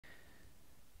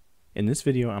In this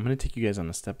video, I'm going to take you guys on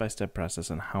a step-by-step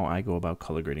process on how I go about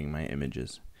color grading my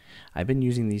images. I've been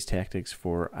using these tactics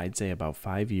for, I'd say, about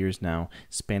 5 years now,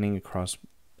 spanning across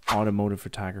automotive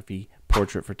photography,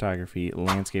 portrait photography,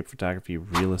 landscape photography,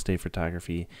 real estate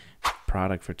photography,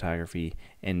 product photography,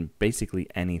 and basically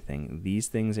anything. These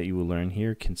things that you will learn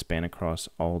here can span across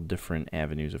all different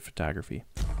avenues of photography.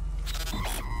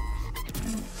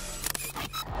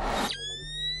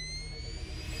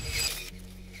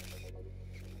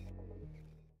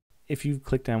 If you've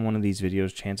clicked on one of these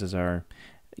videos, chances are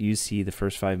you see the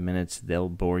first 5 minutes, they'll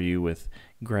bore you with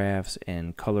graphs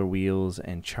and color wheels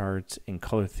and charts and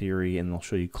color theory, and they'll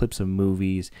show you clips of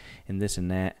movies and this and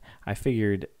that. I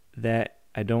figured that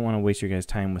I don't want to waste your guys'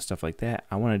 time with stuff like that.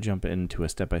 I want to jump into a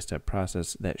step-by-step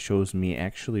process that shows me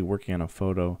actually working on a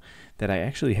photo that I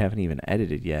actually haven't even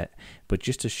edited yet, but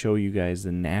just to show you guys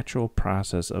the natural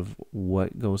process of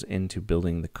what goes into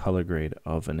building the color grade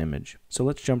of an image. So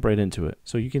let's jump right into it.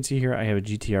 So you can see here I have a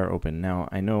GTR open. Now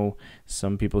I know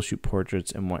some people shoot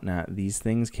portraits and whatnot. These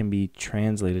things can be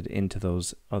translated into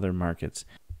those other markets.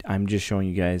 I'm just showing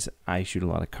you guys I shoot a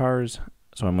lot of cars,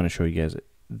 so I'm going to show you guys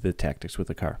the tactics with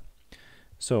the car.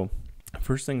 So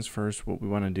first things first, what we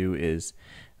want to do is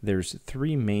there's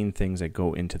 3 main things that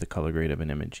go into the color grade of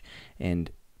an image. And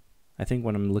I think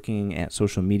when I'm looking at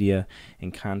social media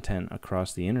and content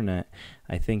across the internet,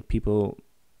 I think people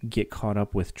get caught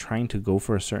up with trying to go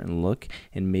for a certain look,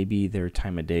 and maybe their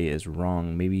time of day is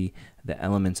wrong. Maybe the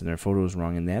elements in their photo is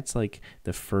wrong. And that's like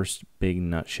the first big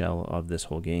nutshell of this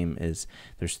whole game is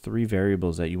there's 3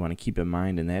 variables that you want to keep in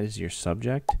mind, and that is your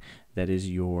subject, that is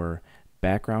your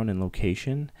background and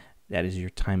location, that is your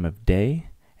time of day,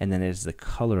 and then it is the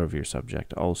color of your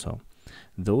subject also.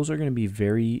 Those are going to be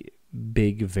very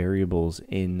big variables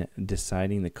in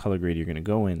deciding the color grade you're going to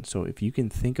go in. So if you can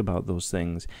think about those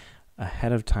things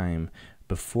ahead of time,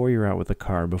 before you're out with the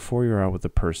car, before you're out with the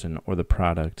person or the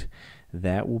product,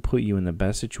 that will put you in the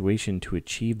best situation to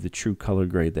achieve the true color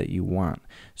grade that you want.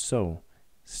 So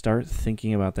start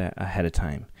thinking about that ahead of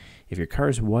time. If your car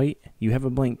is white, you have a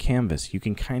blank canvas. You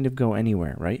can kind of go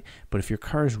anywhere, right? But if your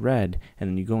car is red and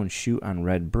then you go and shoot on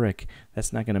red brick,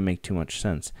 that's not going to make too much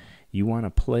sense. You want to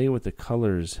play with the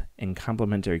colors and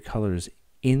complementary colors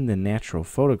in the natural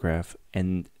photograph,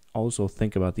 and also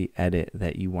think about the edit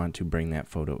that you want to bring that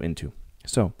photo into.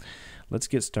 So let's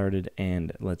get started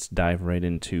and let's dive right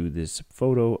into this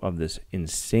photo of this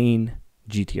insane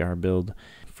GTR build.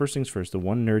 First things first, the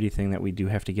one nerdy thing that we do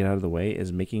have to get out of the way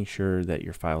is making sure that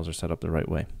your files are set up the right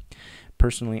way.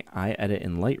 Personally, I edit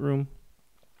in Lightroom,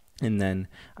 and then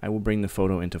I will bring the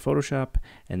photo into Photoshop,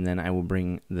 and then I will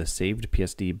bring the saved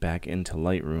PSD back into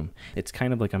Lightroom. It's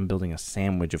kind of like I'm building a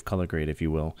sandwich of color grade, if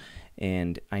you will.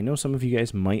 And I know some of you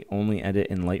guys might only edit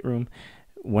in Lightroom.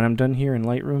 When I'm done here in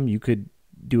Lightroom, you could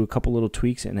do a couple little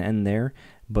tweaks and end there,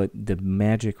 but the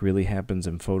magic really happens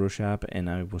in Photoshop, and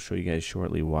I will show you guys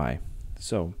shortly why.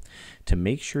 So to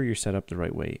make sure you're set up the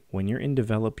right way, when you're in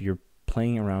Develop, you're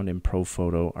playing around in Pro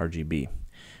Photo RGB.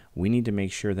 We need to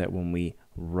make sure that when we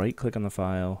right click on the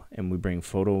file and we bring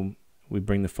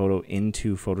the photo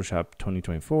into Photoshop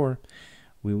 2024,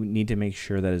 we need to make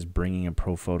sure that is bringing a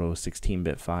Pro Photo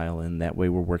 16-bit file, and that way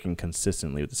we're working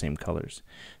consistently with the same colors.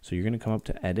 So you're going to come up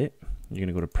to Edit, you're going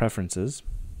to go to Preferences,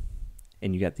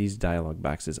 and you got these dialog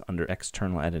boxes under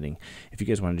external editing. If you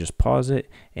guys want to just pause it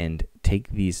and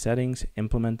take these settings,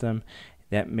 implement them,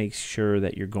 that makes sure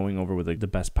that you're going over with the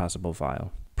best possible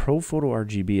file. Pro Photo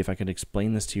RGB, if I could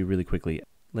explain this to you really quickly,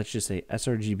 let's just say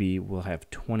sRGB will have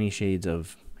 20 shades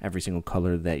of every single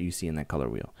color that you see in that color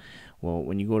wheel. Well,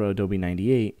 when you go to Adobe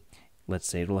 98, let's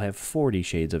say it'll have 40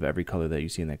 shades of every color that you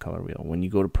see in that color wheel. When you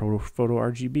go to Pro Photo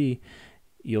RGB,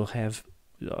 you'll have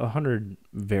 100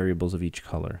 variables of each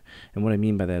color. And what I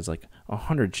mean by that is like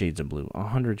 100 shades of blue,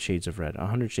 100 shades of red,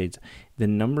 100 shades. The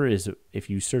number is, if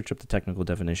you search up the technical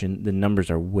definition, the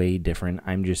numbers are way different.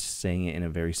 I'm just saying it in a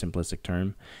very simplistic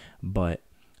term, but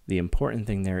the important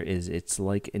thing there is it's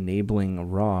like enabling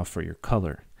RAW for your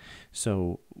color.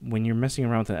 So when you're messing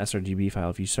around with the sRGB file,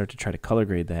 if you start to try to color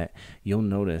grade that, you'll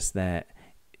notice that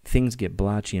things get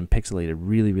blotchy and pixelated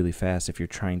really, really fast if you're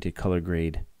trying to color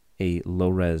grade a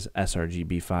low-res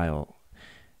sRGB file.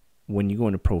 When you go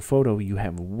into Pro Photo, you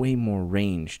have way more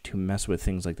range to mess with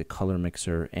things like the color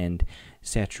mixer and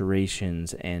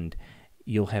saturations, and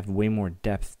you'll have way more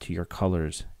depth to your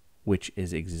colors, which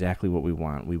is exactly what we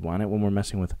want. We want it when we're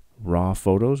messing with raw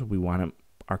photos. We want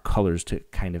our colors to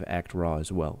kind of act raw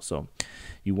as well. So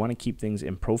you want to keep things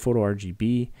in Pro Photo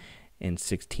RGB and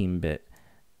 16-bit.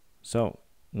 So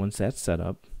once that's set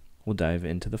up, we'll dive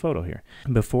into the photo here.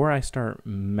 Before I start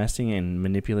messing and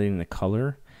manipulating the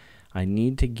color, I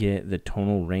need to get the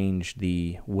tonal range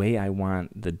the way I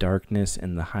want the darkness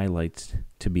and the highlights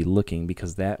to be looking,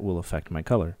 because that will affect my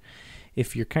color.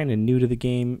 If you're kind of new to the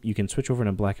game, you can switch over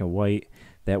to black and white.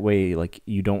 That way, like,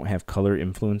 you don't have color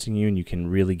influencing you, and you can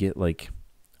really get like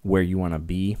where you want to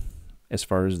be as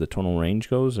far as the tonal range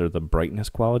goes, or the brightness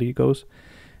quality goes.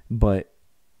 But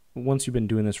once you've been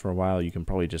doing this for a while, you can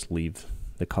probably just leave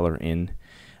the color in.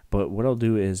 But what I'll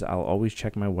do is I'll always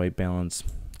check my white balance.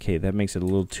 Okay, that makes it a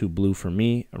little too blue for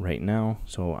me right now,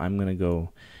 so I'm going to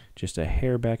go just a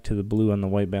hair back to the blue on the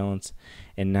white balance,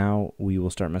 and now we will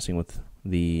start messing with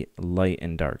the light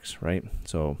and darks, right?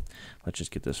 So let's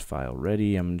just get this file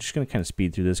ready. I'm just going to kind of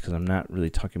speed through this because I'm not really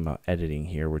talking about editing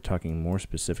here. We're talking more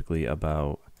specifically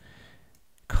about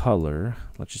color.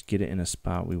 Let's just get it in a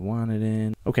spot we want it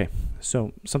in. Okay,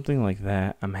 so something like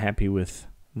that. I'm happy with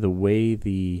the way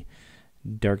the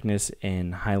darkness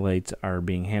and highlights are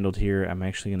being handled here. I'm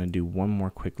actually going to do one more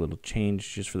quick little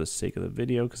change just for the sake of the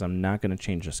video, because I'm not going to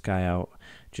change the sky out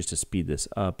just to speed this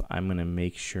up. I'm going to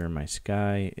make sure my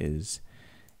sky is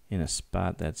in a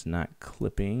spot that's not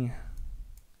clipping.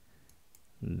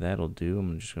 That'll do.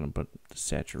 I'm just going to put the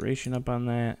saturation up on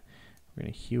that. We're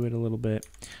going to hue it a little bit.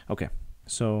 Okay,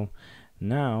 so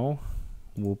now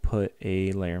we'll put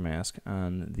a layer mask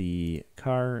on the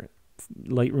car.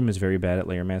 Lightroom is very bad at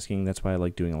layer masking. That's why I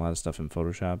like doing a lot of stuff in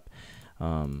Photoshop.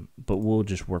 But we'll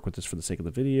just work with this for the sake of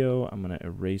the video. I'm going to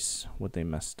erase what they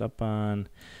messed up on.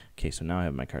 Okay, so now I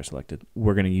have my car selected.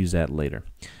 We're going to use that later.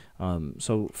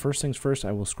 So first things first,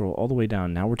 I will scroll all the way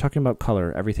down. Now we're talking about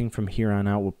color. Everything from here on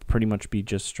out will pretty much be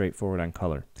just straightforward on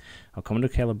color. I'll come into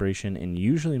calibration and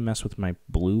usually mess with my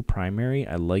blue primary.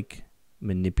 I like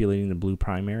manipulating the blue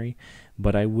primary,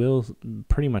 but I will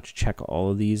pretty much check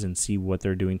all of these and see what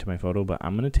they're doing to my photo. But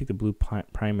I'm going to take the blue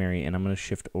primary and I'm going to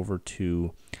shift over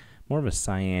to more of a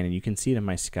cyan, and you can see it in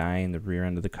my sky and the rear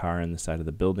end of the car and the side of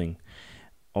the building.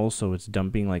 Also, it's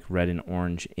dumping like red and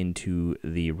orange into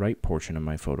the right portion of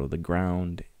my photo, the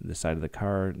ground, the side of the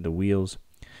car, the wheels.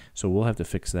 So we'll have to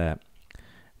fix that.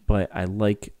 But I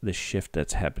like the shift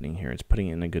that's happening here. It's putting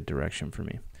it in a good direction for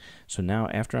me. So now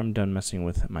after I'm done messing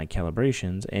with my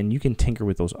calibrations, and you can tinker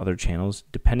with those other channels,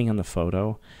 depending on the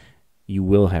photo, you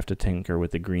will have to tinker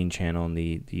with the green channel and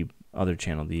the other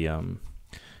channel.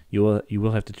 You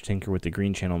will have to tinker with the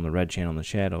green channel and the red channel and the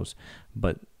shadows.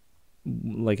 But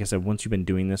like I said, once you've been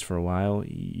doing this for a while,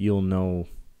 you'll know,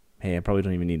 hey, I probably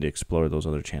don't even need to explore those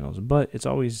other channels. But it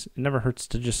never hurts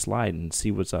to just slide and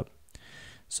see what's up.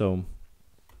 So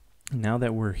now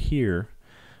that we're here,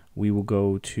 we will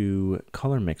go to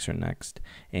Color Mixer next,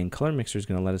 and Color Mixer is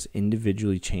going to let us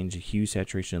individually change the hue,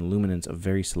 saturation, and luminance of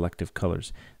very selective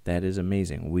colors. That is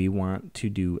amazing. We want to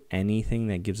do anything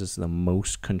that gives us the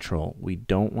most control. We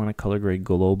don't want to color grade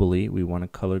globally. We want to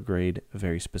color grade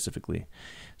very specifically.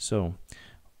 So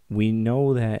we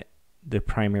know that the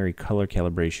primary color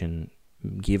calibration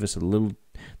gave us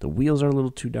the wheels are a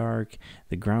little too dark.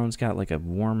 The ground's got like a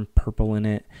warm purple in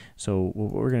it. So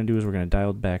what we're going to do is we're going to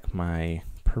dial back my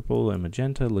purple and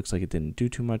magenta. Looks like it didn't do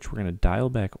too much. We're going to dial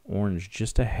back orange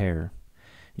just a hair.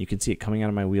 You can see it coming out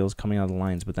of my wheels, coming out of the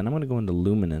lines. But then I'm going to go into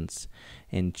luminance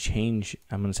and change.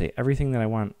 I'm going to say everything that I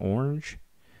want orange,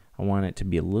 I want it to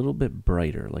be a little bit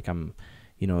brighter. Like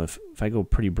if I go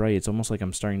pretty bright, it's almost like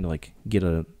I'm starting to get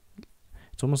a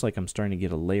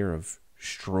layer of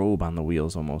strobe on the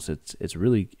wheels almost. It's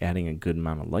really adding a good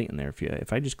amount of light in there.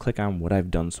 If I just click on what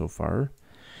I've done so far,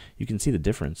 you can see the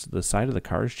difference. The side of the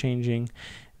car is changing,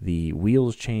 the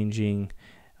wheels changing,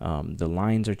 the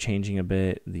lines are changing a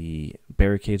bit, the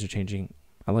barricades are changing.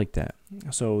 I like that.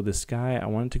 So the sky, I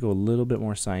want it to go a little bit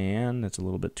more cyan. That's a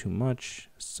little bit too much,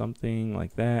 something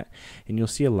like that. And you'll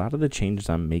see a lot of the changes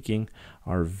I'm making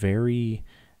are very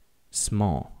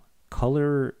small.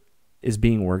 Color is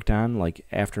being worked on like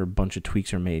after a bunch of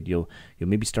tweaks are made. You'll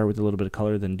maybe start with a little bit of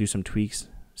color, then do some tweaks,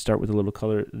 start with a little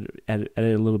color, edit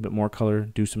a little bit more color,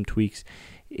 do some tweaks.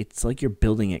 It's like you're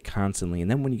building it constantly, and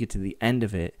then when you get to the end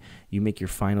of it, you make your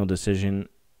final decision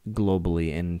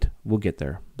globally, and we'll get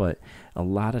there. But a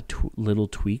lot of little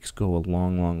tweaks go a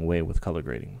long way with color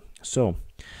grading. So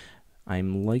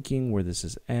I'm liking where this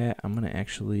is at. I'm going to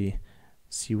actually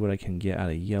see what I can get out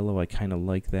of yellow. I kind of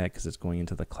like that because it's going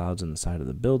into the clouds on the side of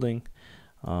the building.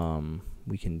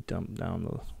 We can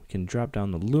drop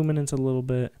down the luminance a little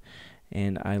bit,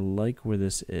 and I like where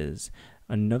this is.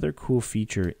 Another cool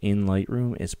feature in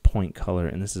Lightroom is point color,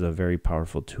 and this is a very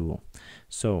powerful tool.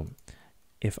 So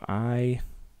if I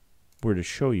were to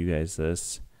show you guys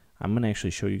this, I'm going to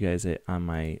actually show you guys it on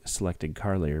my selected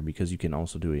car layer, because you can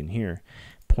also do it in here.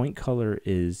 Point color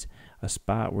is a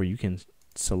spot where you can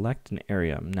select an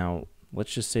area. Now,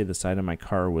 let's just say the side of my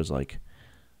car was like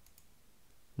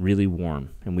really warm,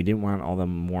 and we didn't want all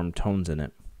them warm tones in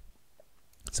it.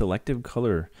 Selective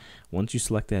color, once you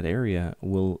select that area,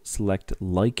 will select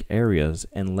like areas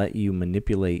and let you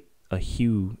manipulate a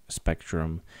hue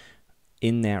spectrum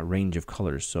in that range of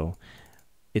colors. So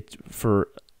it's, for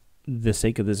the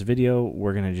sake of this video,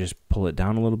 we're going to just pull it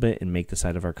down a little bit and make the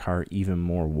side of our car even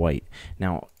more white.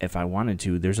 Now, if I wanted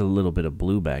to, there's a little bit of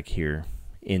blue back here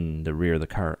in the rear of the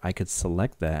car. I could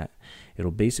select that.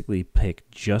 It'll basically pick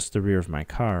just the rear of my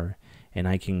car, and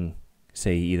I can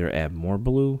say either add more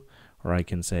blue, or I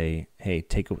can say, hey,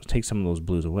 take some of those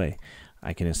blues away.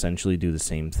 I can essentially do the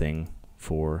same thing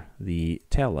for the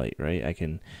tail light, right? I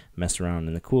can mess around,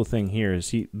 and the cool thing here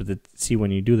is, see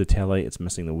when you do the tail light, it's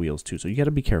messing the wheels too, so you got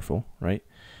to be careful, right?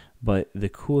 But the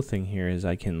cool thing here is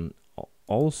I can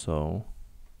also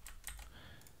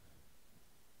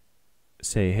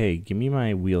say, hey, give me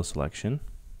my wheel selection.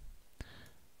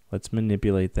 Let's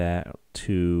manipulate that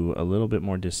to a little bit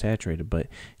more desaturated, but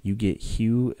you get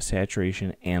hue,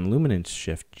 saturation, and luminance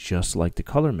shift just like the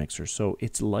color mixer. So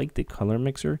it's like the color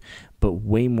mixer, but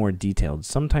way more detailed.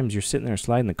 Sometimes you're sitting there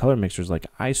sliding the color mixer's like,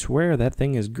 I swear that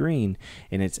thing is green,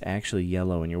 and it's actually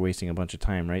yellow, and you're wasting a bunch of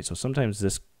time, right? So sometimes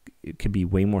this, it could be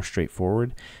way more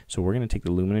straightforward. So we're going to take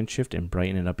the luminance shift and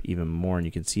brighten it up even more, and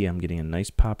you can see I'm getting a nice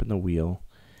pop in the wheel.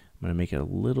 I'm going to make it a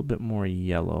little bit more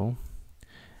yellow.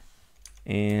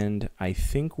 And I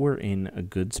think we're in a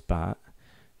good spot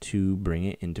to bring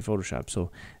it into Photoshop.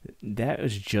 So that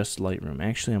is just Lightroom.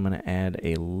 Actually, I'm going to add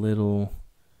a little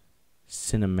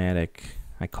cinematic,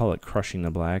 I call it crushing the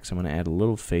blacks. I'm going to add a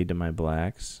little fade to my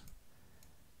blacks.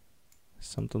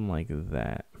 Something like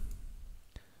that.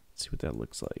 Let's see what that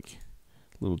looks like.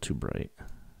 A little too bright.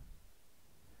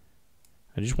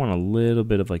 I just want a little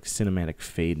bit of like cinematic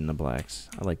fade in the blacks.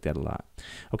 I like that a lot.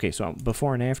 Okay, so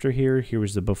before and after here. Here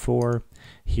was the before.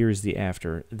 Here's the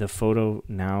after. The photo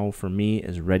now for me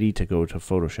is ready to go to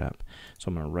Photoshop. So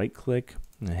I'm going to right click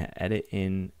and edit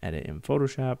in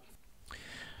Photoshop.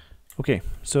 Okay,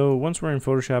 so once we're in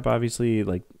Photoshop, obviously,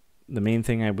 like the main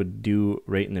thing I would do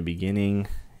right in the beginning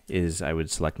is I would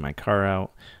select my car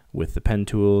out with the pen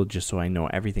tool just so I know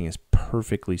everything is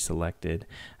perfectly selected.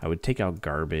 I would take out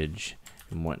garbage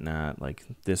and whatnot, like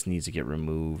this needs to get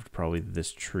removed, probably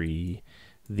this tree,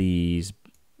 these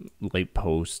light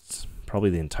posts, probably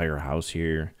the entire house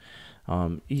here.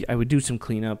 I would do some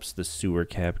cleanups, the sewer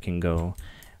cap can go,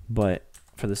 but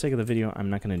for the sake of the video, I'm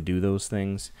not going to do those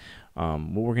things.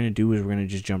 What we're going to do is we're going to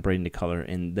just jump right into color,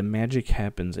 and the magic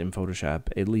happens in Photoshop,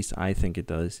 at least I think it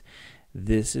does.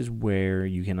 This is where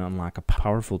you can unlock a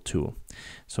powerful tool.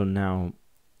 So now,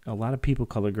 a lot of people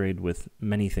color grade with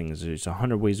many things. There's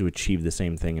 100 ways to achieve the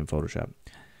same thing in Photoshop.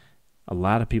 A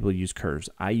lot of people use curves.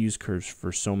 I use curves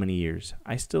for so many years.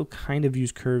 I still kind of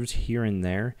use curves here and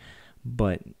there,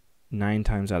 but 9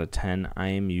 times out of 10, I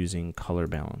am using color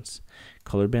balance.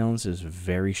 Color balance is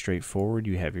very straightforward.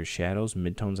 You have your shadows,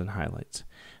 midtones, and highlights.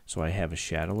 So I have a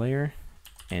shadow layer,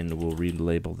 and we'll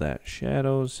relabel that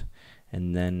shadows,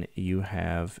 and then you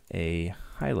have a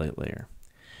highlight layer.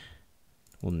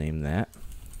 We'll name that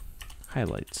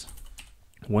highlights.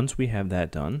 Once we have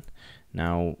that done,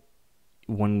 now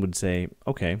one would say,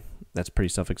 okay, that's pretty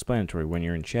self-explanatory. When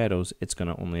you're in shadows, it's going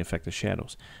to only affect the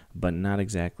shadows, but not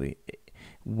exactly.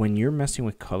 When you're messing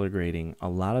with color grading, a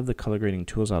lot of the color grading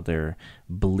tools out there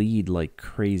bleed like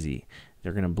crazy.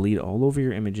 They're going to bleed all over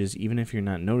your images, even if you're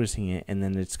not noticing it, and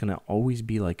then it's going to always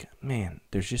be like, man,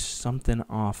 there's just something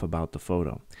off about the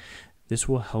photo. This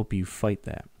will help you fight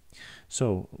that.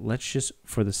 So let's just,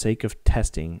 for the sake of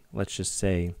testing, let's just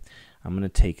say I'm going to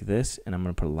take this and I'm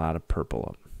going to put a lot of purple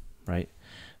up, right?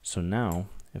 So now,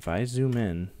 if I zoom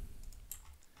in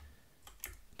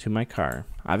to my car,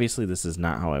 obviously this is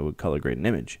not how I would color grade an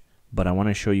image, but I want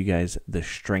to show you guys the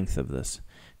strength of this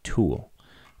tool.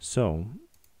 So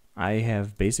I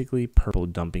have basically purple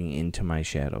dumping into my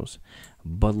shadows,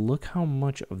 but look how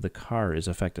much of the car is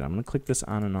affected. I'm going to click this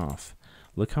on and off.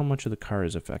 Look how much of the car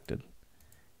is affected.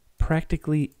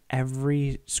 Practically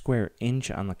every square inch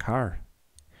on the car.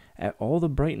 All the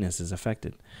brightness is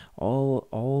affected. All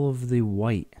of the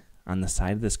white on the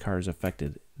side of this car is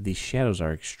affected. The shadows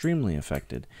are extremely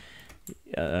affected.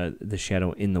 The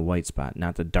shadow in the white spot,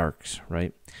 not the darks,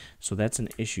 right? So that's an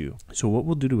issue. So what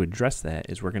we'll do to address that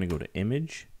is we're going to go to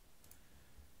Image.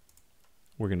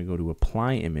 We're going to go to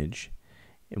Apply Image,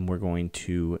 and we're going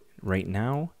to, right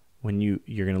now, when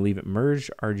you're going to leave it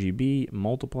merged, RGB,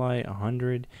 multiply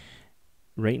 100.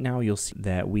 Right now you'll see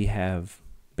that we have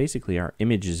basically our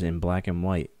images in black and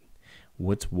white.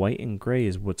 What's white and gray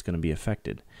is what's going to be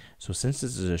affected. So since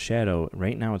this is a shadow,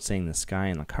 right now it's saying the sky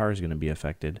and the car is going to be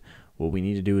affected. What we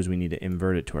need to do is we need to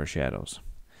invert it to our shadows.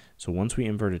 So once we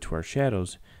invert it to our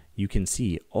shadows, you can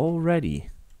see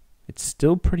already, it's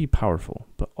still pretty powerful,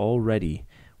 but already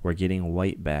we're getting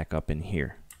white back up in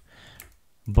here.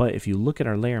 But if you look at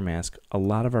our layer mask, a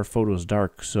lot of our photo is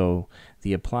dark, so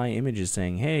the apply image is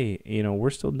saying, hey,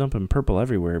 we're still dumping purple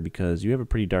everywhere because you have a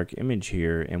pretty dark image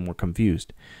here and we're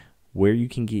confused. Where you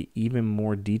can get even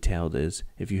more detailed is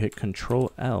if you hit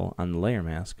Control L on the layer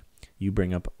mask, you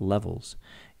bring up levels,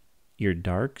 your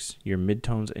darks, your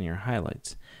midtones, and your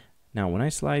highlights. Now when I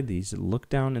slide these, look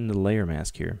down in the layer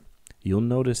mask here. You'll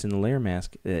notice in the layer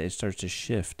mask that it starts to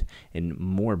shift and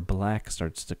more black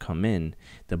starts to come in.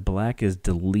 The black is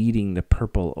deleting the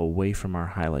purple away from our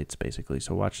highlights basically.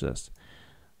 So watch this.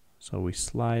 So we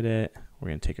slide it, we're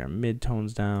going to take our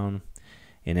midtones down,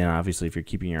 and then obviously if you're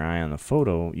keeping your eye on the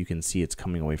photo, you can see it's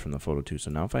coming away from the photo too.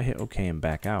 So now if I hit OK and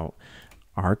back out,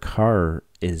 our car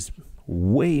is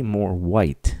way more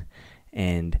white,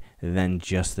 and then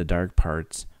just the dark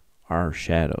parts are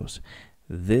shadows.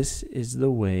 This is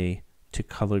the way to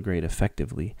color grade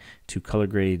effectively, to color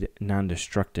grade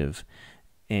non-destructive,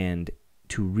 and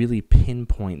to really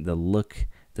pinpoint the look,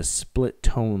 the split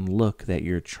tone look that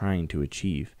you're trying to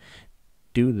achieve.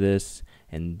 Do this,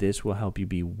 and this will help you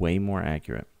be way more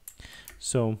accurate.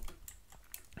 So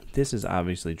this is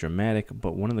obviously dramatic,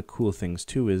 but one of the cool things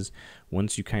too is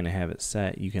once you kind of have it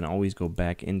set, you can always go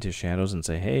back into shadows and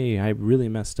say, hey, I really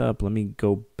messed up. Let me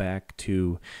go back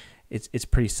to, it's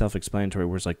pretty self-explanatory,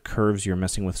 where it's like curves, you're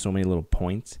messing with so many little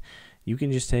points. You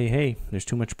can just say, hey, there's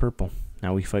too much purple.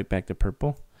 Now we fight back to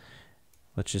purple.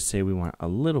 Let's just say we want a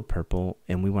little purple,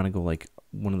 and we want to go like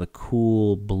one of the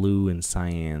cool blue and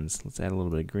cyans. Let's add a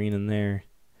little bit of green in there,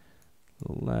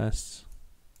 a little less.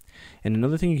 And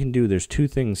another thing you can do, there's two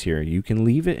things here. You can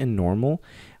leave it in normal.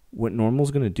 What normal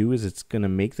is going to do is it's going to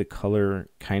make the color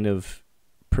kind of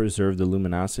preserve the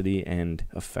luminosity and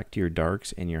affect your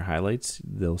darks and your highlights.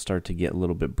 They'll start to get a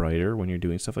little bit brighter when you're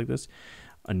doing stuff like this.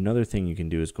 Another thing you can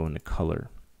do is go into color.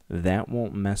 That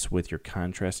won't mess with your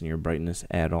contrast and your brightness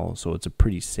at all. So it's a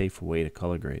pretty safe way to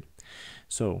color grade.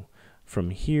 So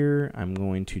from here, I'm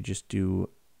going to just do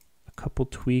a couple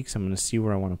tweaks. I'm going to see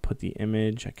where I want to put the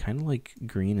image. I kind of like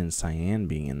green and cyan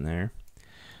being in there.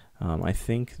 I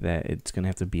think that it's going to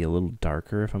have to be a little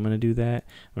darker if I'm going to do that.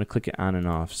 I'm going to click it on and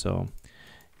off. So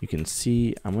you can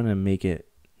see I'm going to make it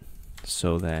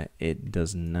so that it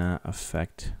does not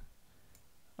affect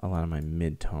a lot of my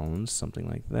midtones, something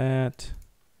like that.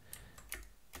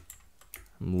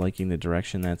 I'm liking the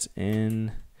direction that's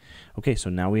in. Okay, so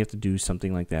now we have to do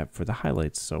something like that for the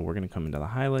highlights. So we're going to come into the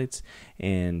highlights,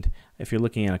 and if you're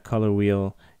looking at a color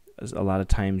wheel, a lot of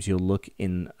times you'll look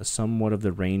in somewhat of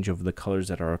the range of the colors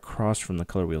that are across from the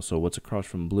color wheel. So what's across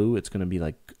from blue, it's going to be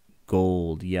like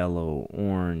gold, yellow,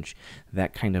 orange,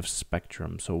 that kind of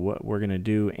spectrum. So what we're going to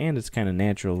do, and it's kind of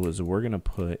natural, is we're going to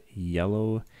put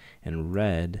yellow and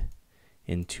red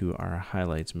into our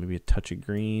highlights, maybe a touch of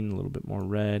green, a little bit more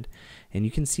red, and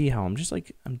you can see how I'm just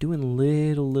like, I'm doing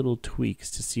little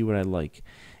tweaks to see what I like.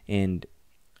 And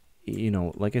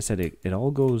like I said, it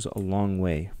all goes a long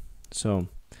way. So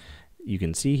you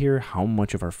can see here how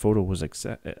much of our photo was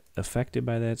affected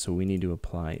by that. So we need to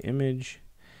apply image.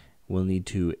 We'll need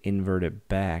to invert it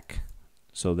back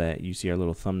so that you see our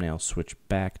little thumbnail switch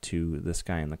back to the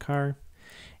sky in the car.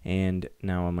 And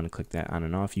now I'm going to click that on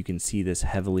and off. You can see this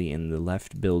heavily in the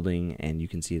left building, and you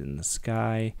can see it in the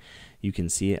sky. You can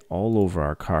see it all over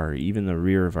our car, even the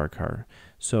rear of our car.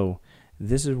 So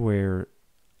this is where,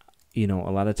 a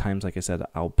lot of times, like I said,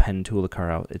 I'll pen tool the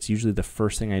car out. It's usually the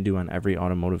first thing I do on every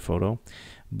automotive photo.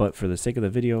 But for the sake of the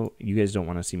video, you guys don't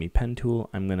want to see me pen tool.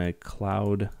 I'm going to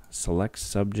cloud select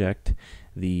subject,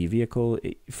 the vehicle.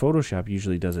 Photoshop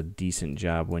usually does a decent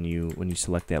job when you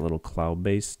select that little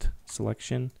cloud-based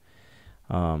selection.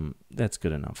 That's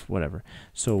good enough, whatever.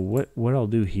 So what I'll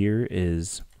do here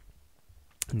is,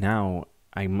 now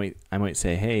I might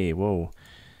say, hey, whoa,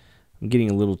 I'm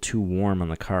getting a little too warm on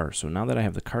the car. So now that I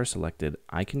have the car selected,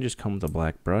 I can just come with a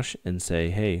black brush and say,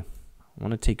 hey, I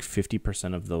want to take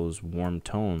 50% of those warm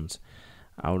tones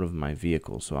out of my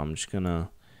vehicle. So I'm just going to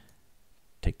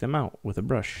take them out with a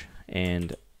brush,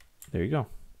 and there you go.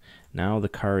 Now the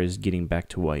car is getting back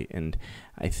to white. And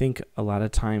I think a lot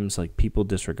of times, like, people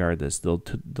disregard this. They'll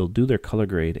do their color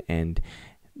grade, and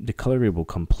the color grade will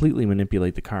completely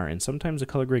manipulate the car. And sometimes the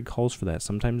color grade calls for that.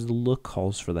 Sometimes the look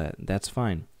calls for that. That's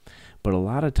fine. But a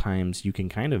lot of times you can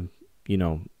kind of,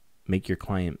 make your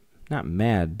client not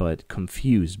mad, but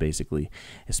confused, basically.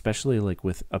 Especially like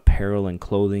with apparel and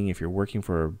clothing. If you're working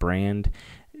for a brand,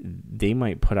 they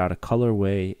might put out a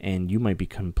colorway and you might be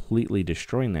completely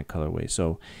destroying that colorway.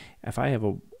 So if I have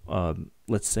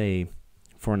let's say,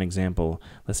 for an example,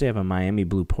 let's say I have a Miami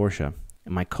blue Porsche.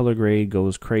 and my color grade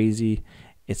goes crazy.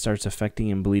 It starts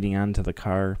affecting and bleeding onto the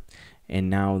car, and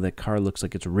now the car looks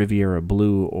like it's Riviera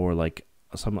blue or like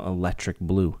some electric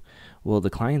blue. Well, the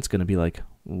client's going to be like,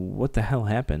 what the hell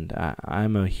happened?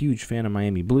 I'm a huge fan of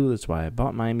Miami Blue. That's why I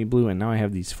bought Miami Blue, and now I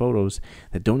have these photos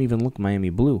that don't even look Miami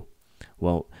Blue.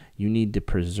 Well, you need to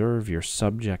preserve your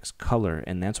subject's color,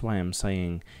 and that's why I'm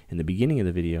saying in the beginning of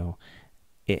the video,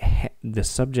 the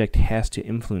subject has to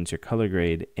influence your color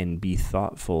grade and be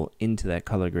thoughtful into that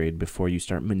color grade before you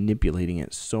start manipulating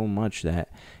it so much that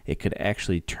it could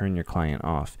actually turn your client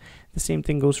off. The same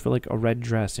thing goes for like a red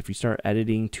dress. If you start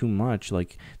editing too much,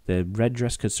 like the red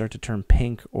dress could start to turn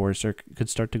pink or could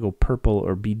start to go purple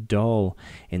or be dull,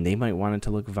 and they might want it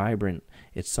to look vibrant.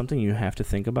 It's something you have to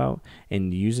think about,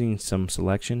 and using some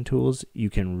selection tools, you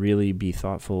can really be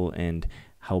thoughtful and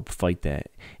help fight that.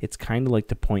 It's kind of like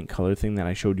the point color thing that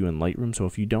I showed you in Lightroom. So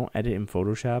if you don't edit in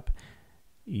Photoshop,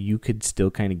 you could still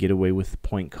kind of get away with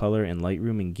point color in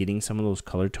Lightroom and getting some of those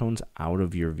color tones out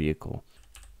of your vehicle.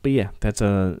 But yeah, that's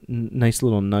a nice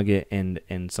little nugget and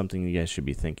something you guys should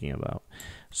be thinking about.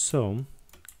 So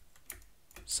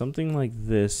something like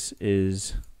this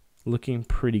is looking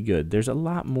pretty good. There's a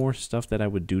lot more stuff that I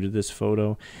would do to this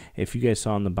photo. If you guys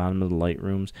saw on the bottom of the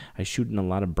Lightrooms, I shoot in a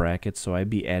lot of brackets, so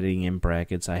I'd be adding in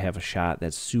brackets. I have a shot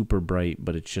that's super bright,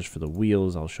 but it's just for the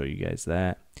wheels. I'll show you guys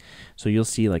that. So you'll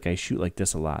see like I shoot like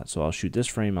this a lot. So I'll shoot this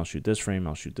frame, I'll shoot this frame,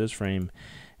 I'll shoot this frame,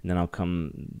 and then I'll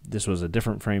come, this was a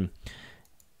different frame.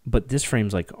 But this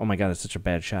frame's like, oh my god, it's such a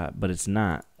bad shot, but it's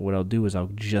not. What I'll do is I'll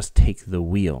just take the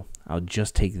wheel. I'll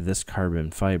just take this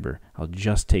carbon fiber. I'll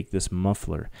just take this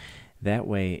muffler. That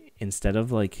way, instead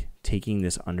of like taking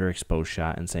this underexposed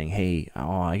shot and saying, hey,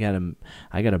 oh, I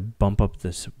gotta bump up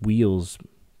this wheels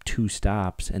 2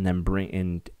 stops and then bring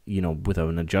in, you know, with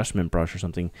an adjustment brush or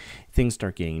something, things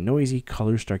start getting noisy,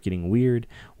 colors start getting weird.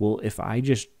 Well, if I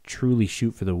just truly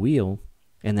shoot for the wheel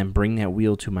and then bring that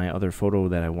wheel to my other photo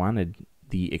that I wanted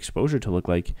the exposure to look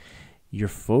like, your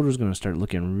photo is going to start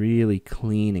looking really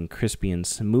clean and crispy and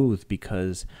smooth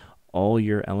because all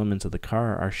your elements of the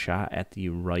car are shot at the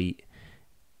right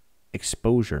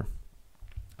exposure.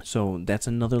 So that's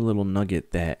another little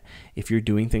nugget, that if you're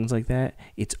doing things like that,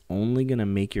 it's only going to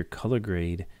make your color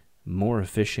grade more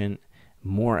efficient,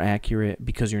 more accurate,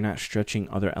 because you're not stretching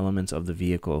other elements of the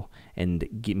vehicle and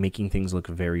making things look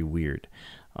very weird.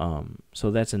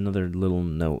 So that's another little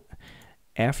note.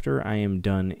 After I am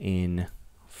done in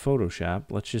Photoshop,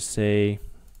 let's just say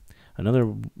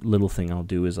another little thing I'll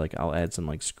do is like I'll add some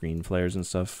like screen flares and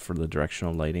stuff for the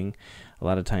directional lighting. A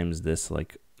lot of times this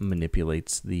like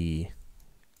manipulates the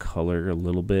color a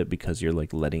little bit because you're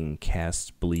like letting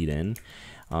cast bleed in.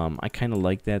 I kind of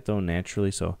like that though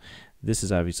naturally, so this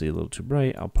is obviously a little too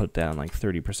bright. I'll put that on like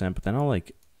 30%, but then I'll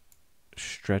like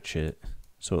stretch it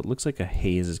so it looks like a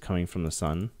haze is coming from the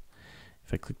sun.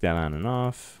 If I click that on and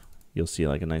off, you'll see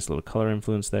like a nice little color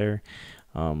influence there.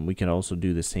 We can also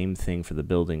do the same thing for the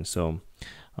building. So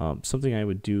something I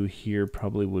would do here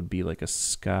probably would be like a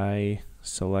sky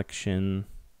selection,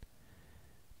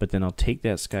 but then I'll take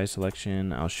that sky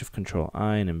selection, I'll shift control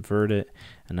I and invert it,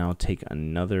 and I'll take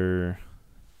another,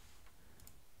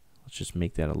 let's just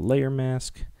make that a layer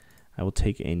mask. I will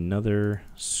take another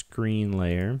screen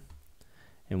layer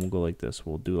and we'll go like this.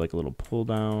 We'll do like a little pull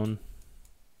down.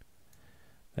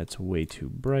 That's way too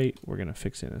bright. We're gonna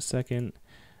fix it in a second.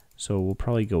 So we'll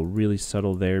probably go really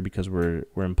subtle there because we're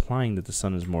implying that the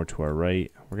sun is more to our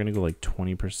right. We're gonna go like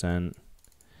 20%.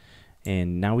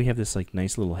 And now we have this like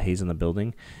nice little haze in the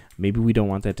building. Maybe we don't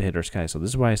want that to hit our sky. So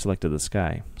this is why I selected the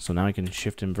sky. So now I can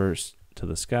shift invert to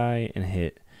the sky and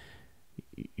hit.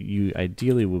 You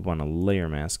ideally would want to layer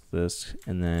mask this,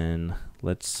 and then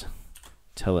let's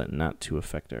tell it not to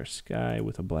affect our sky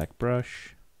with a black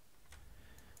brush.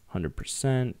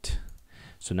 100%.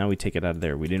 So now we take it out of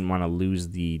there. We didn't want to lose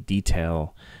the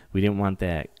detail. We didn't want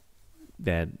that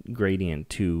gradient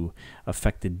to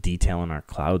affect the detail in our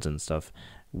clouds and stuff.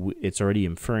 It's already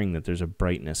inferring that there's a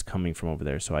brightness coming from over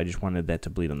there. So I just wanted that to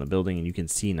bleed on the building, and you can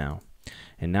see now.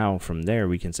 And now from there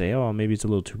we can say, oh, maybe it's a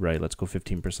little too bright. Let's go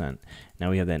 15%.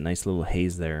 Now we have that nice little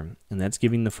haze there, and that's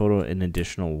giving the photo an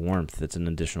additional warmth. That's an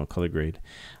additional color grade.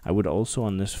 I would also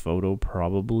on this photo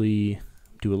probably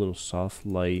do a little soft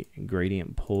light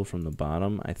gradient pull from the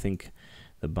bottom. I think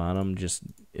the bottom just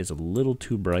is a little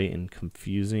too bright and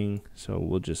confusing, so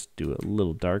we'll just do it a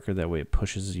little darker. That way it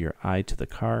pushes your eye to the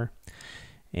car.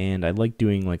 And I like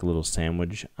doing like a little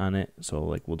sandwich on it, so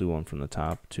like we'll do one from the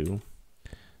top too.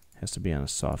 Has to be on a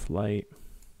soft light.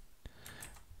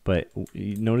 But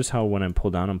notice how when I pull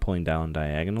down, I'm pulling down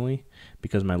diagonally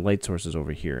because my light source is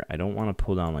over here. I don't want to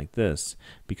pull down like this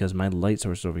because my light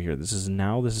source is over here. This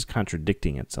is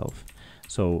contradicting itself.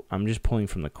 So I'm just pulling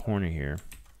from the corner here.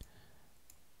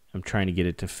 I'm trying to get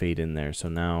it to fade in there. So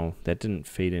now that didn't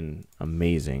fade in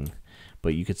amazing,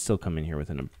 but you could still come in here with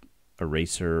an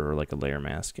eraser or like a layer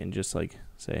mask and just like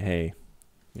say, hey,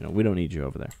 you know, we don't need you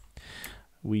over there.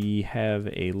 We have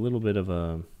a little bit of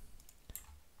a,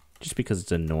 just because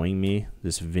it's annoying me,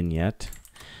 this vignette.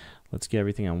 Let's get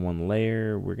everything on one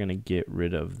layer. We're gonna get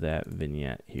rid of that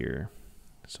vignette here.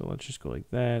 So let's just go like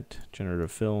that, generative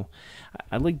fill.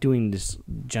 I like doing this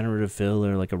generative fill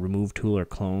or like a remove tool or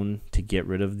clone to get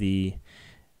rid of the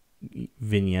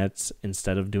vignettes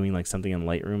instead of doing like something in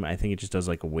Lightroom. I think it just does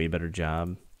like a way better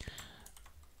job.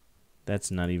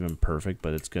 That's not even perfect,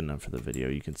 but it's good enough for the video.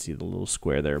 You can see the little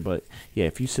square there. But yeah,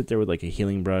 if you sit there with like a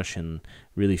healing brush and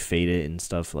really fade it and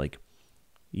stuff, like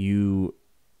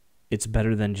it's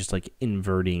better than just like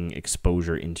inverting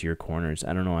exposure into your corners.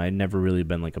 I don't know. I've never really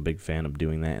been like a big fan of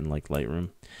doing that in like Lightroom,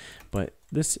 but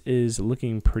this is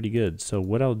looking pretty good. So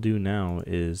what I'll do now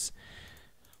is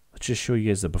let's just show you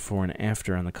guys the before and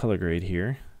after on the color grade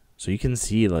here. So you can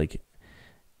see like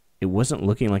it wasn't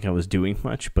looking like I was doing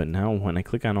much, but now when I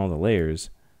click on all the layers,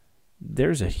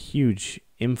 there's a huge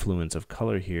influence of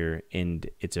color here, and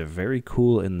it's a very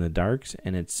cool in the darks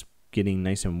and it's getting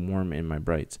nice and warm in my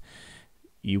brights.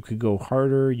 You could go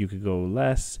harder, you could go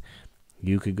less,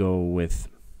 you could go with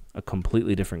a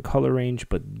completely different color range,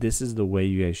 but this is the way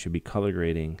you guys should be color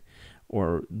grading,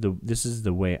 or this is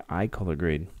the way I color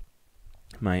grade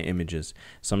my images.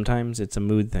 Sometimes it's a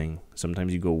mood thing.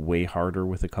 Sometimes you go way harder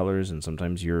with the colors, and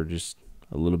sometimes you're just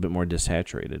a little bit more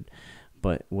desaturated.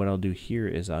 But what I'll do here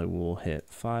is I will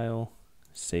hit File,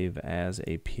 Save as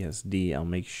a PSD. I'll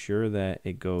make sure that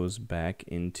it goes back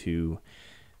into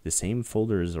the same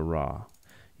folder as a RAW.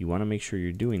 You want to make sure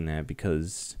you're doing that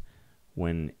because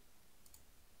when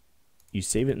you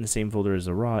save it in the same folder as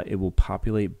a RAW, it will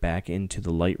populate back into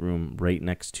the Lightroom right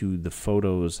next to the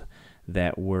photos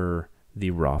that were the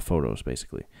raw photos,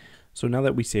 basically. So now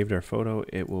that we saved our photo,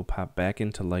 it will pop back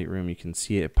into Lightroom. You can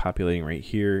see it populating right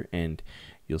here, and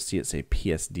you'll see it say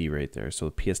PSD right there. So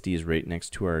the PSD is right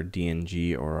next to our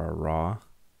DNG or our RAW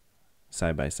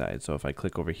side by side. So if I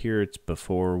click over here, it's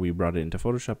before we brought it into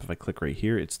Photoshop. If I click right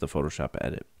here, it's the Photoshop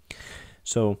edit.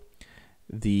 So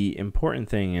the important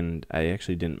thing, and I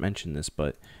actually didn't mention this,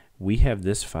 but we have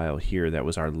this file here that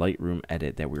was our Lightroom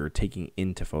edit that we were taking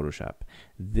into Photoshop.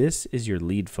 This is your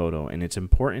lead photo, and it's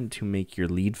important to make your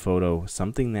lead photo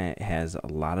something that has a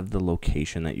lot of the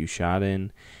location that you shot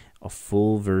in, a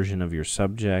full version of your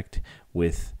subject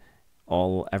with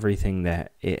everything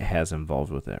that it has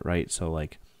involved with it, right? So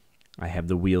like I have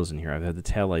the wheels in here, I've had the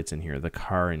taillights in here, the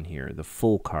car in here, the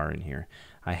full car in here.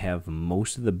 I have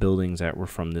most of the buildings that were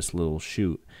from this little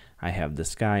shoot. I have the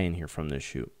sky in here from this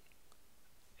shoot.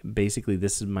 Basically,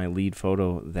 this is my lead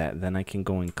photo that then I can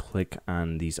go and click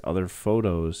on these other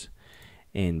photos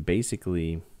and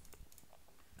basically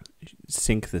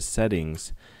sync the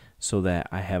settings so that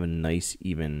I have a nice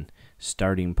even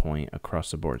starting point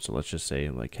across the board. So let's just say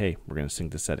like, hey, we're going to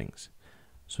sync the settings.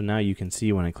 So now you can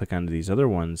see when I click onto these other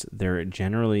ones, they're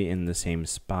generally in the same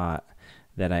spot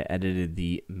that I edited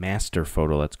the master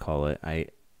photo, let's call it.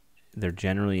 They're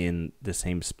generally in the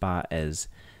same spot as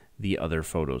the other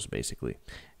photos, basically.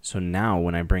 So now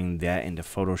when I bring that into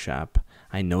Photoshop,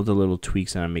 I know the little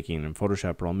tweaks that I'm making in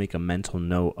Photoshop, or I'll make a mental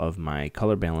note of my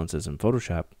color balances in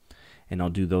Photoshop, and I'll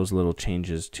do those little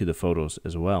changes to the photos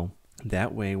as well.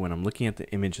 That way, when I'm looking at the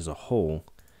image as a whole,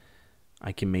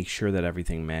 I can make sure that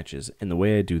everything matches. And the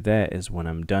way I do that is when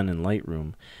I'm done in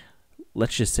Lightroom,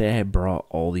 let's just say I brought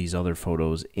all these other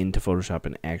photos into Photoshop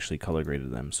and actually color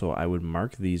graded them. So I would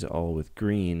mark these all with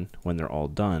green when they're all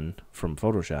done from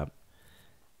Photoshop,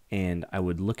 and I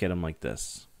would look at them like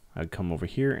this. I'd come over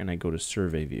here and I go to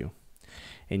Survey View,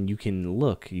 and you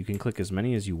can click as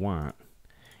many as you want,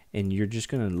 and you're just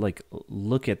gonna like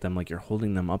look at them like you're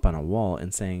holding them up on a wall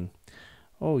and saying,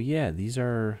 oh yeah, these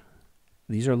are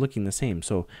looking the same.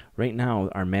 So right now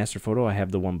our master photo, I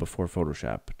have the one before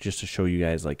Photoshop just to show you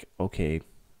guys like, okay,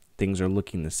 things are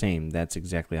looking the same. That's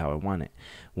exactly how I want it.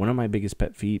 One of my biggest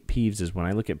pet peeves is when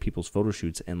I look at people's photo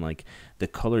shoots and like the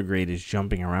color grade is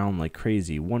jumping around like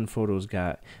crazy. One photo's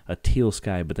got a teal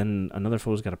sky, but then another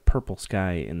photo's got a purple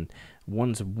sky, and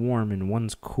one's warm and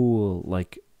one's cool.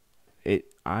 Like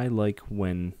I like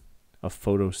when a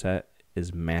photo set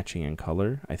is matching in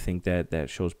color. I think that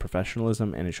shows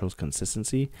professionalism and it shows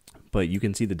consistency. But you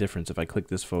can see the difference if I click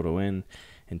this photo in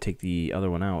and take the other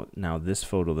one out. Now this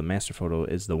photo, the master photo,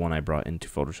 is the one I brought into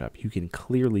Photoshop. You can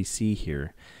clearly see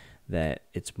here that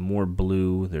it's more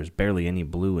blue. There's barely any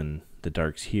blue in the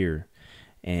darks here,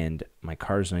 and my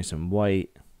car's nice and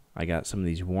white. I got some of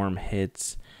these warm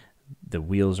hits. The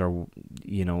wheels are,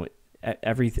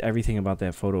 everything about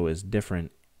that photo is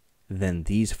different than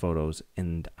these photos,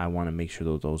 and I want to make sure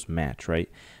that those match, right?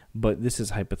 But this is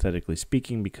hypothetically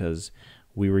speaking, because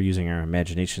we were using our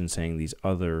imagination saying these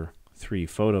other 3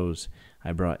 photos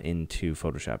I brought into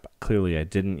Photoshop. Clearly I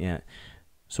didn't yet.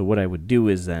 So what I would do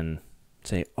is then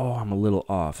say, oh, I'm a little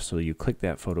off. So you click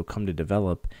that photo, come to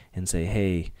develop, and say,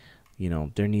 hey, you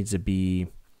know, there needs to be,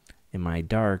 in my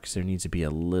darks, there needs to be a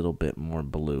little bit more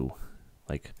blue.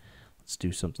 Like, let's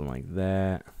do something like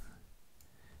that.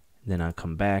 Then I'll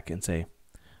come back and say,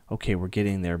 okay, we're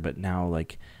getting there, but now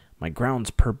like my ground's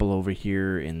purple over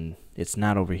here and it's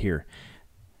not over here.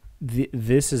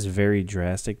 This is very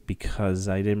drastic because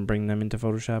I didn't bring them into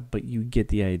Photoshop, but you get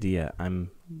the idea.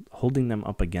 I'm holding them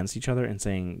up against each other and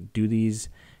saying, do these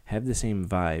have the same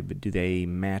vibe? Do they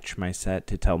match my set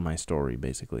to tell my story,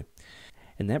 basically?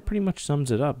 And that pretty much sums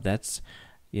it up. That's,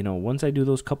 you know, once I do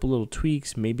those couple little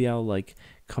tweaks, maybe I'll like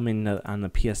come in on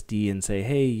the PSD and say,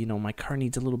 hey, you know, my car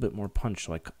needs a little bit more punch.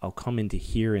 Like I'll come into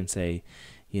here and say,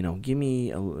 you know, give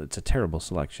me it's a terrible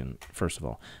selection, first of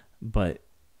all, but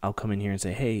I'll come in here and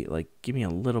say, hey, like give me a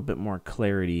little bit more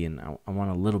clarity, and I want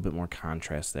a little bit more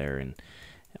contrast there, and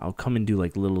I'll come and do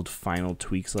like little final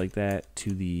tweaks like that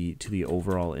to the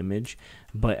overall image.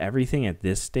 But everything at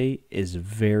this state is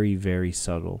very, very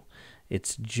subtle.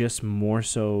 It's just more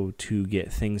so to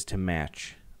get things to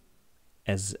match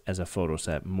as a photo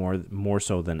set, more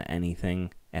so than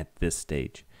anything at this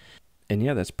stage. And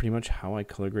yeah, that's pretty much how I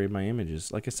color grade my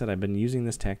images. Like I said, I've been using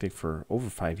this tactic for over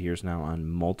 5 years now on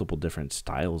multiple different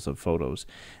styles of photos.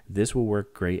 This will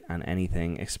work great on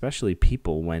anything, especially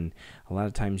people, when a lot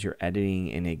of times you're editing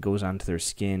and it goes onto their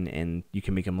skin and you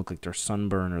can make them look like they're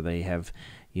sunburned, or they have,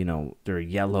 you know, they're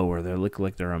yellow, or they look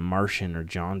like they're a Martian or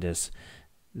jaundice.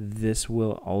 This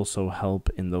will also help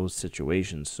in those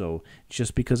situations. So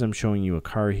just because I'm showing you a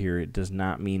car here, it does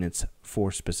not mean it's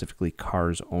for specifically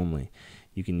cars only.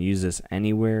 You can use this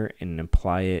anywhere and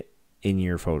apply it in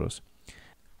your photos.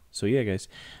 So yeah, guys,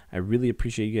 I really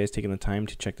appreciate you guys taking the time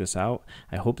to check this out.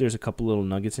 I hope there's a couple little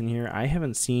nuggets in here. I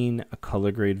haven't seen a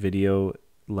color grade video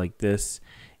like this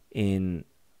in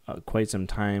quite some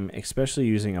time, especially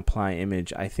using apply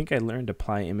image. I think I learned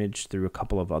apply image through a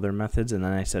couple of other methods, and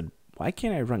then I said, why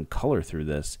can't I run color through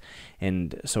this?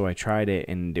 And so I tried it,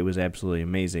 and it was absolutely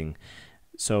amazing.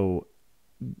 So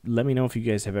let me know if you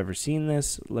guys have ever seen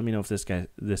this. Let me know if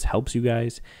this helps you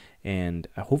guys, and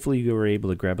hopefully you were able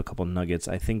to grab a couple nuggets.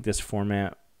 I think this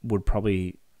format would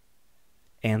probably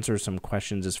answer some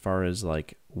questions as far as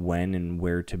like when and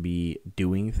where to be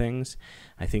doing things.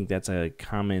 I think that's a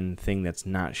common thing that's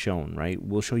not shown, right?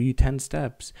 We'll show you 10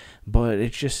 steps, but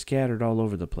it's just scattered all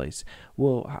over the place.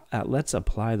 Well, let's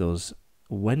apply those.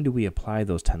 When do we apply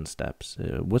those 10 steps?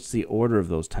 What's the order of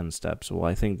those 10 steps? Well,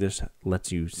 I think this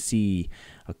lets you see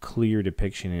a clear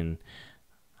depiction in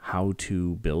how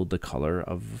to build the color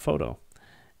of a photo.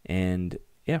 And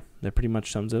yeah, that pretty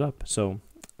much sums it up. So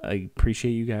I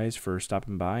appreciate you guys for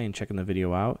stopping by and checking the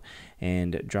video out,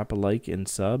 and drop a like and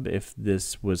sub if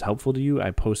this was helpful to you.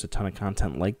 I post a ton of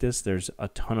content like this. There's a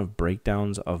ton of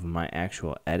breakdowns of my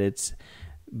actual edits,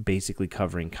 basically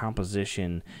covering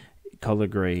composition, color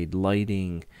grade,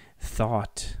 lighting,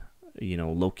 thought, you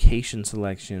know, location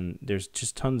selection. There's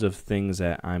just tons of things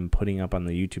that I'm putting up on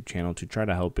the YouTube channel to try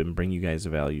to help and bring you guys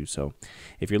value. So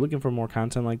if you're looking for more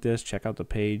content like this, check out the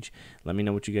page. Let me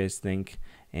know what you guys think,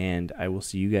 and I will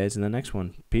see you guys in the next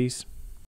one. Peace.